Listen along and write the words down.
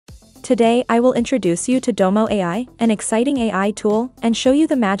Today I will introduce you to Domo AI, an exciting AI tool, and show you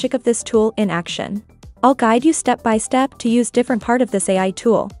the magic of this tool in action. I'll guide you step by step to use different part of this AI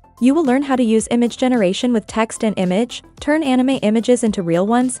tool. You will learn how to use image generation with text and image, turn anime images into real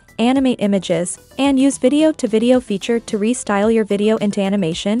ones, animate images, and use video-to-video feature to restyle your video into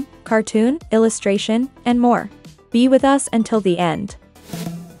animation, cartoon, illustration, and more. Be with us until the end.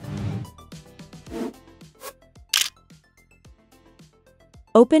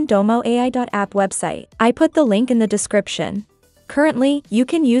 Open domoai.app website. I put the link in the description. Currently, you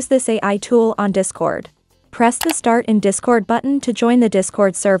can use this AI tool on Discord. Press the Start in Discord button to join the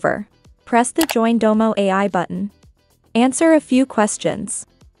Discord server. Press the Join Domo AI button. Answer a few questions.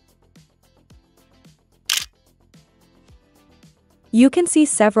 You can see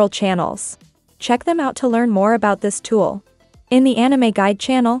several channels. Check them out to learn more about this tool. In the Anime Guide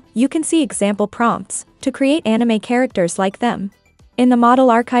channel, you can see example prompts to create anime characters like them. In the Model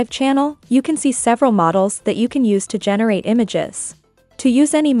Archive channel, you can see several models that you can use to generate images. To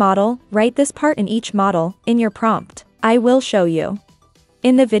use any model, write this part in each model in your prompt. I will show you.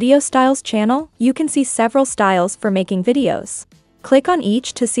 In the Video Styles channel, you can see several styles for making videos. Click on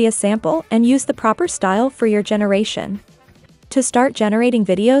each to see a sample and use the proper style for your generation. To start generating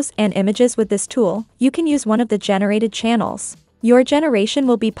videos and images with this tool, you can use one of the generated channels. Your generation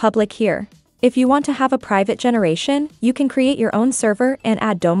will be public here. If you want to have a private generation, you can create your own server and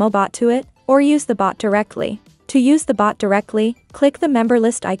add Domo bot to it, or use the bot directly. To use the bot directly, click the member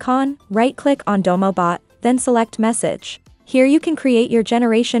list icon, right-click on Domo bot, then select message. Here you can create your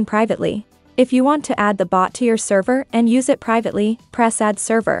generation privately. If you want to add the bot to your server and use it privately, press Add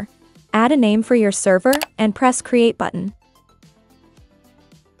Server. Add a name for your server and press Create button.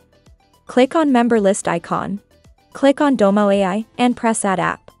 Click on member list icon. Click on Domo AI and press Add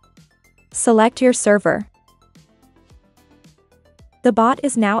App. Select your server. The bot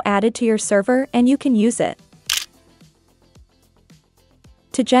is now added to your server and you can use it.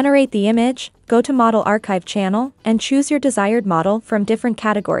 To generate the image, go to Model Archive channel and choose your desired model from different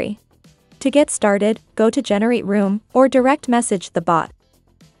category. To get started, go to Generate Room or direct message the bot.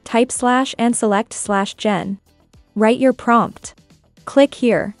 Type / and select /gen. Write your prompt. Click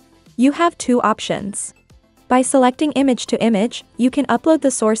here. You have two options. By selecting Image to Image, you can upload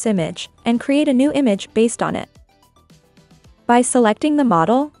the source image and create a new image based on it. By selecting the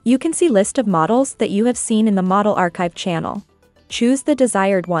model, you can see list of models that you have seen in the Model Archive channel. Choose the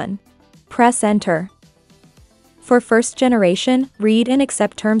desired one. Press Enter. For first generation, read and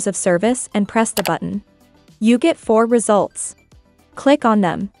accept terms of service and press the button. You get 4 results. Click on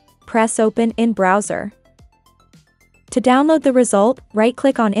them. Press Open in browser. To download the result,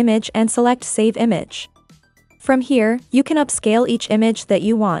 right-click on Image and select Save Image. From here, you can upscale each image that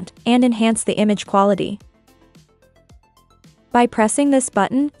you want and enhance the image quality. By pressing this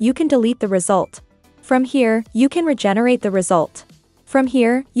button, you can delete the result. From here, you can regenerate the result. From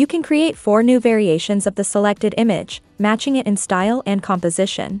here, you can create 4 new variations of the selected image, matching it in style and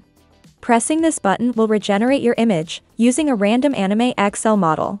composition. Pressing this button will regenerate your image, using a random anime XL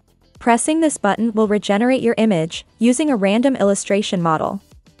model. Pressing this button will regenerate your image, using a random illustration model.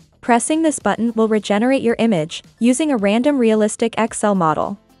 Pressing this button will regenerate your image, using a random realistic XL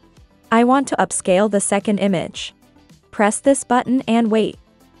model. I want to upscale the second image. Press this button and wait.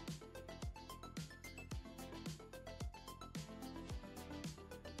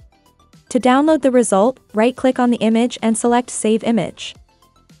 To download the result, right-click on the image and select Save Image.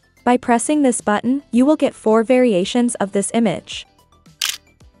 By pressing this button, you will get 4 variations of this image.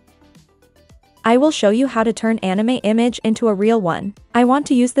 I will show you how to turn anime image into a real one. I want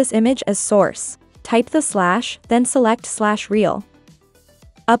to use this image as source. Type the /, then select /real.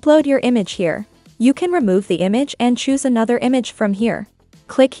 Upload your image here. You can remove the image and choose another image from here.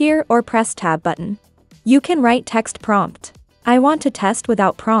 Click here or press Tab button. You can write text prompt. I want to test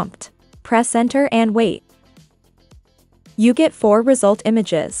without prompt. Press Enter and wait. You get 4 result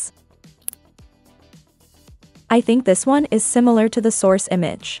images. I think this one is similar to the source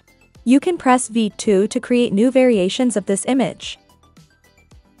image. You can press V2 to create new variations of this image.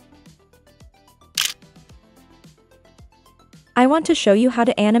 I want to show you how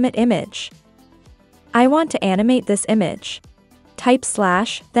to animate image. I want to animate this image. Type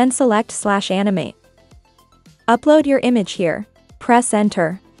 /, then select /animate. Upload your image here. Press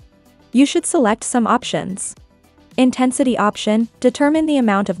Enter. You should select some options. Intensity option, determine the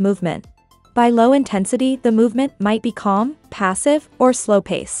amount of movement. By low intensity, the movement might be calm, passive, or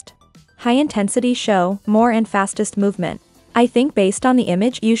slow-paced. High intensity show more and fastest movement. I think based on the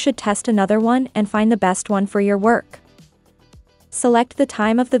image you should test another one and find the best one for your work. Select the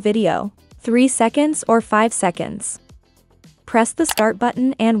time of the video, 3 seconds or 5 seconds. Press the start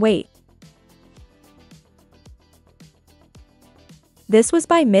button and wait. This was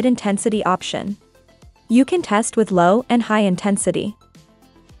by mid-intensity option. You can test with low and high intensity.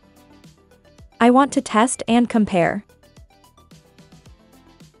 I want to test and compare.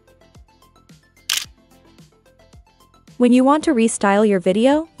 When you want to restyle your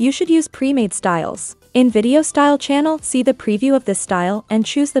video, you should use pre-made styles. In Video Style channel, see the preview of this style and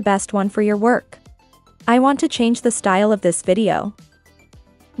choose the best one for your work. I want to change the style of this video.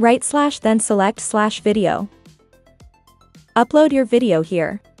 Right / then select /video. Upload your video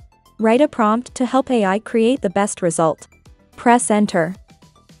here. Write a prompt to help AI create the best result. Press enter.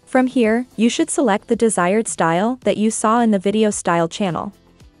 From here, you should select the desired style that you saw in the Video Style channel.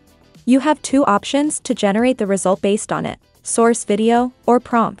 You have two options to generate the result based on it: source video or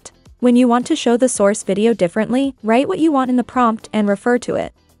prompt. When you want to show the source video differently, write what you want in the prompt and refer to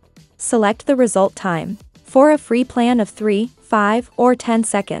it. Select the result time. For a free plan of 3, 5, or 10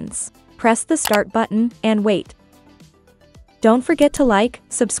 seconds, press the start button and wait. Don't forget to like,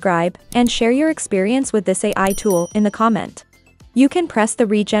 subscribe, and share your experience with this AI tool in the comment. You can press the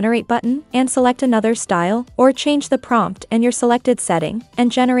regenerate button and select another style, or change the prompt and your selected setting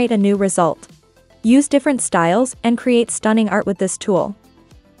and generate a new result. Use different styles and create stunning art with this tool.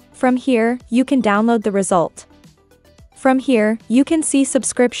 From here, you can download the result. From here, you can see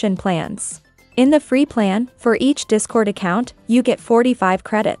subscription plans. In the free plan, for each Discord account, you get 45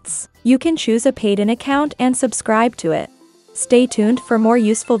 credits. You can choose a paid-in account and subscribe to it. Stay tuned for more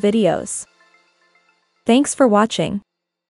useful videos. Thanks for watching.